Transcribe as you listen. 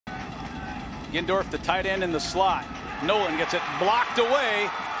Gindorf, the tight end in the slot. Nolan gets it blocked away.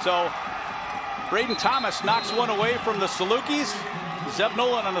 So Braden Thomas knocks one away from the Salukis. Zeb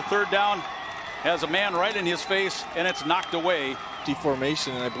Nolan on the third down has a man right in his face, and it's knocked away.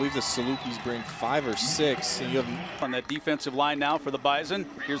 Deformation, and I believe the Salukis bring 5 or 6. And you have on that defensive line now for the Bison.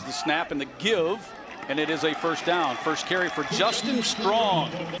 Here's the snap and the give, and it is a first down. First carry for Justin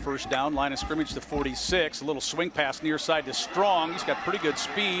Strong. First down, line of scrimmage to 46. A little swing pass near side to Strong. He's got pretty good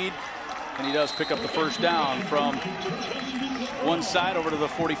speed, and he does pick up the first down from one side over to the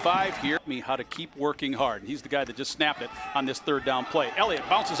 45 here. How to keep working hard. And he's the guy that just snapped it on this third down play. Elliott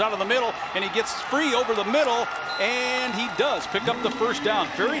bounces out of the middle, and he gets free over the middle, and he does pick up the first down.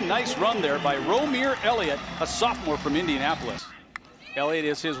 Very nice run there by Romir Elliott, a sophomore from Indianapolis. Elliott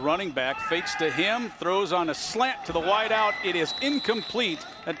is his running back, fakes to him, throws on a slant to the wide out. It is incomplete,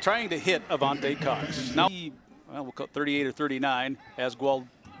 and trying to hit Avante Cox. Now, we'll call it 38 or 39 as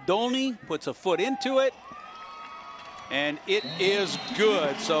Gualdoni puts a foot into it. And it is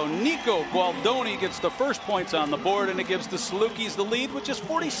good. So Nico Gualdoni gets the first points on the board, and it gives the Salukis the lead with just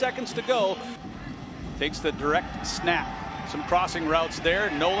 40 seconds to go. Takes the direct snap. Some crossing routes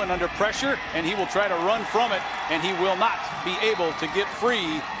there. Nolan under pressure, and he will try to run from it, and he will not be able to get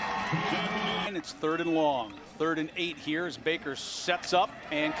free. And it's 3rd and long. 3rd and 8 here as Baker sets up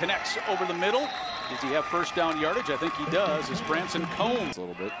and connects over the middle. Does he have first down yardage? I think he does. As Branson Combs. a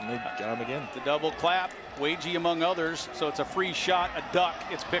little bit, and they got him again. The double clap, Wagee among others. So it's a free shot, a duck.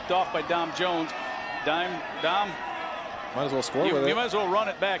 It's picked off by Dom Jones. Dom, might as well score with it. You might as well run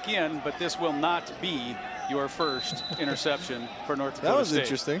it back in, but this will not be your first interception for North Dakota That was State.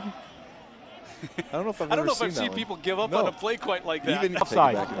 Interesting. I don't know if I've seen people give up on a play quite like that. Even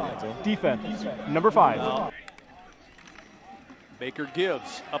offside. Defense. Number 5. Baker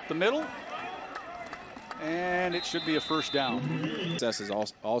gives up the middle, and it should be a first down. Success is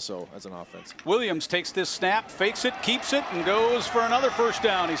also as an offense. Williams takes this snap, fakes it, keeps it, and goes for another first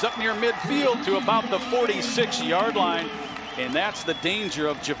down. He's up near midfield to about the 46-yard line. And that's the danger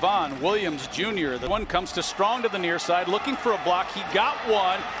of Javon Williams Jr. The one comes to Strong to the near side, looking for a block. He got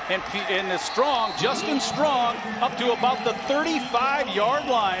one, and the Strong, Justin Strong, up to about the 35-yard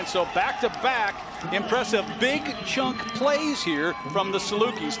line. So back-to-back, impressive big chunk plays here from the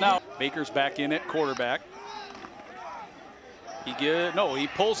Salukis. Now Baker's back in at quarterback. He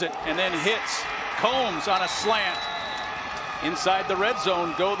pulls it and then hits Combs on a slant. Inside the red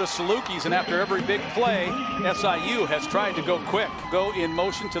zone go the Salukis, and after every big play, SIU has tried to go quick. Go in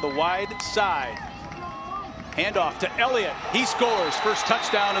motion to the wide side. Handoff to Elliott. He scores. First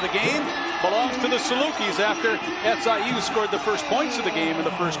touchdown of the game belongs to the Salukis after SIU scored the first points of the game in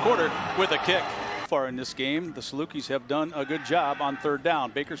the first quarter with a kick. Far in this game, the Salukis have done a good job on third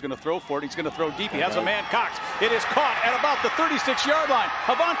down. Baker's going to throw for it. He's going to throw deep. He has a man, Cox. It is caught at about the 36-yard line.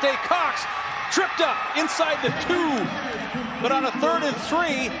 Avante Cox tripped up inside the 2. But on a 3rd and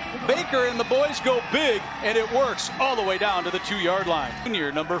 3, Baker and the boys go big, and it works all the way down to the 2-yard line.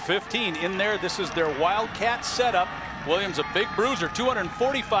 Junior, number 15, in there. This is their Wildcat setup. Williams, a big bruiser,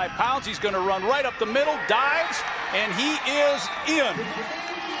 245 pounds. He's going to run right up the middle, dives, and he is in.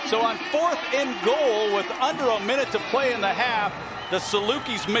 So on 4th and goal with under a minute to play in the half, the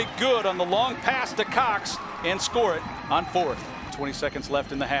Salukis make good on the long pass to Cox and score it on 4th. 20 seconds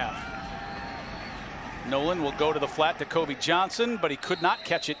left in the half. Nolan will go to the flat to Kobe Johnson, but he could not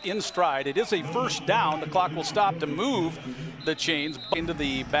catch it in stride. It is a first down. The clock will stop to move the chains into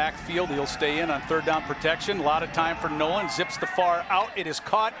the backfield. He'll stay in on third down protection. A lot of time for Nolan. Zips the far out. It is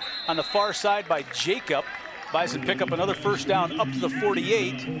caught on the far side by Jacob. Bison pick up another first down up to the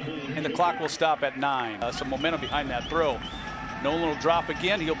 48, and the clock will stop at 9. Some momentum behind that throw. Nolan will drop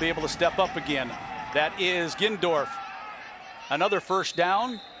again. He'll be able to step up again. That is Gindorf. Another first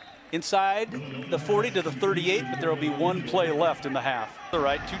down. Inside the 40 to the 38, but there will be one play left in the half. All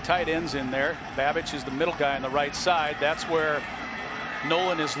right, 2 tight ends in there. Babbage is the middle guy on the right side. That's where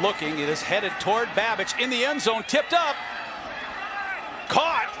Nolan is looking. It is headed toward Babbage in the end zone, tipped up.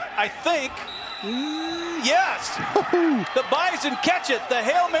 Caught, I think. Yes. The Bison catch it. The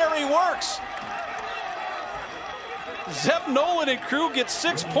Hail Mary works. Zeb Nolan and crew get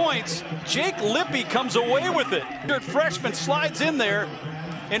 6 points. Jake Lippy comes away with it. Third freshman slides in there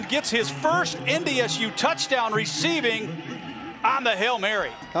and gets his first NDSU touchdown receiving on the Hail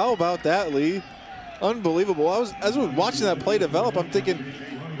Mary. How about that, Lee? Unbelievable. As I was watching that play develop, I'm thinking,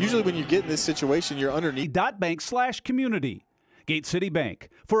 usually when you get in this situation, you're underneath. .bank/community. Gate City Bank.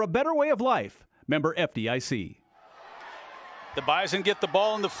 For a better way of life. Member FDIC. The Bison get the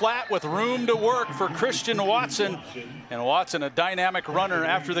ball in the flat with room to work for Christian Watson. And Watson, a dynamic runner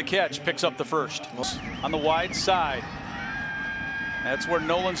after the catch, picks up the first. On the wide side. That's where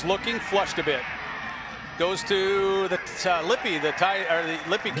Nolan's looking, flushed a bit. Goes to the Lippy.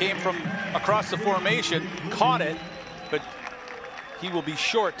 Lippy came from across the formation, caught it, but he will be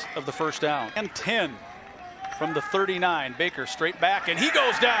short of the first down. And 10 from the 39. Baker straight back, and he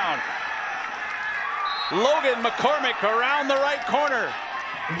goes down. Logan McCormick around the right corner.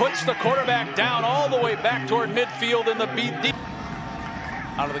 Puts the quarterback down all the way back toward midfield in the BD.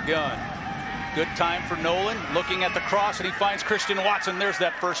 Out of the gun. Good time for Nolan, looking at the cross, and he finds Christian Watson. There's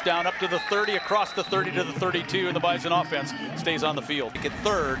that first down up to the 30, across the 30 to the 32, and the Bison offense stays on the field. At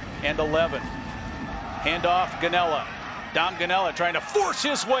 3rd and 11. Handoff, Ganella. Dom Ganella trying to force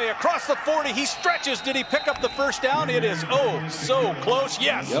his way across the 40. He stretches. Did he pick up the first down? It is oh so close.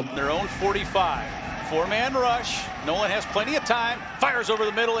 Yes. Yep. Their own 45. 4-man rush. Nolan has plenty of time. Fires over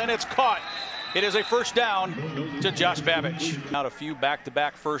the middle, and it's caught. It is a first down to Josh Babbage. Out a few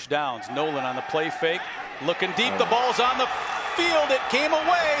back-to-back first downs. Nolan on the play fake. Looking deep. The ball's on the field. It came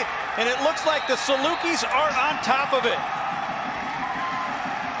away, and it looks like the Salukis are on top of it.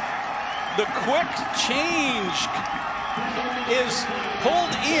 The quick change is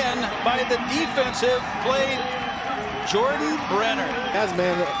pulled in by the defensive play, Jordan Brenner. Has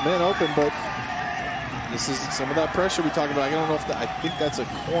man open, but this is some of that pressure we talked about. I don't know if I think that's a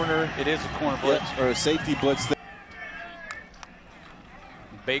corner. It is a corner blitz. Or a safety blitz.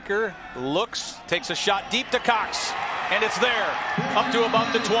 Baker looks, takes a shot deep to Cox, and it's there, up to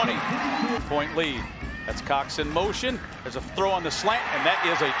about the 20. Point lead. That's Cox in motion. There's a throw on the slant, and that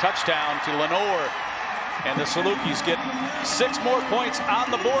is a touchdown to Lenore. And the Salukis get 6 more points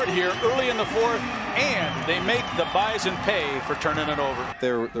on the board here early in the 4th, and they make the Bison pay for turning it over.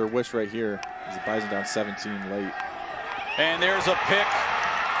 Their wish right here is the Bison down 17 late. And there's a pick,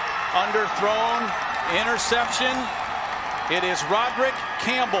 underthrown, interception. It is Roderick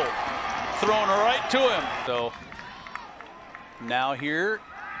Campbell thrown right to him. So now here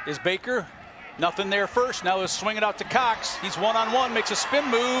is Baker. Nothing there first. Now he's swinging out to Cox. He's one-on-one, makes a spin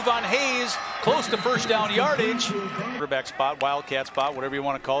move on Hayes, close to first down yardage. Quarterback spot, wildcat spot, whatever you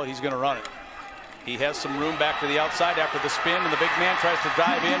want to call it, he's going to run it. He has some room back to the outside after the spin, and the big man tries to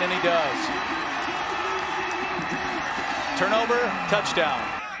dive in, and he does. Turnover, touchdown.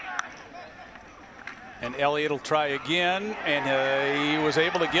 And Elliott will try again, and he was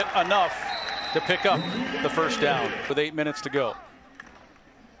able to get enough to pick up the first down with 8 minutes to go.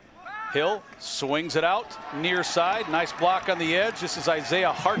 Hill swings it out near side. Nice block on the edge. This is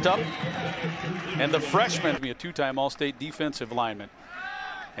Isaiah Hartup. And the freshman, a 2-time All-State defensive lineman.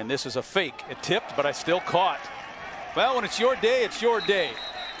 And this is a fake. It tipped, but I still caught. Well, when it's your day, it's your day.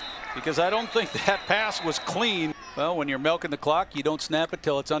 Because I don't think that pass was clean. Well, when you're milking the clock, you don't snap it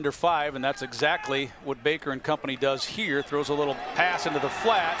till it's under 5, and that's exactly what Baker and company does here. Throws a little pass into the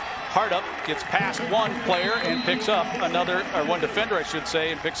flat. Hartup gets past one player and picks up another, or one defender, I should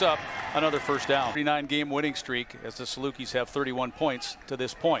say, and picks up another first down. 39-game winning streak as the Salukis have 31 points to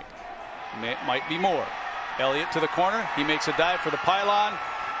this point. Might be more. Elliott to the corner. He makes a dive for the pylon.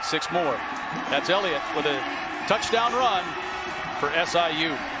 6 more. That's Elliott with a touchdown run for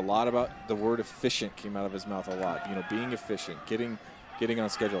SIU. A lot about the word efficient came out of his mouth a lot. You know, being efficient, getting on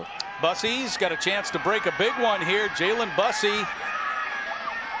schedule. Bussey's got a chance to break a big one here. Jalen Bussey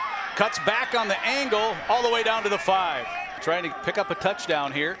cuts back on the angle all the way down to the 5. Trying to pick up a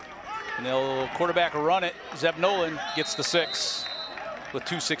touchdown here. And they'll quarterback run it. Zeb Nolan gets the 6 with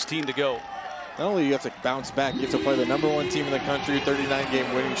 2:16 to go. Not only do you have to bounce back, you have to play the #1 team in the country,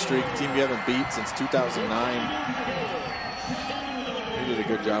 39-game winning streak, team you haven't beat since 2009. He did a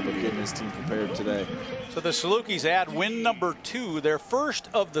good job of getting his team prepared today. So the Salukis add win number 2, their first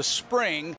of the spring.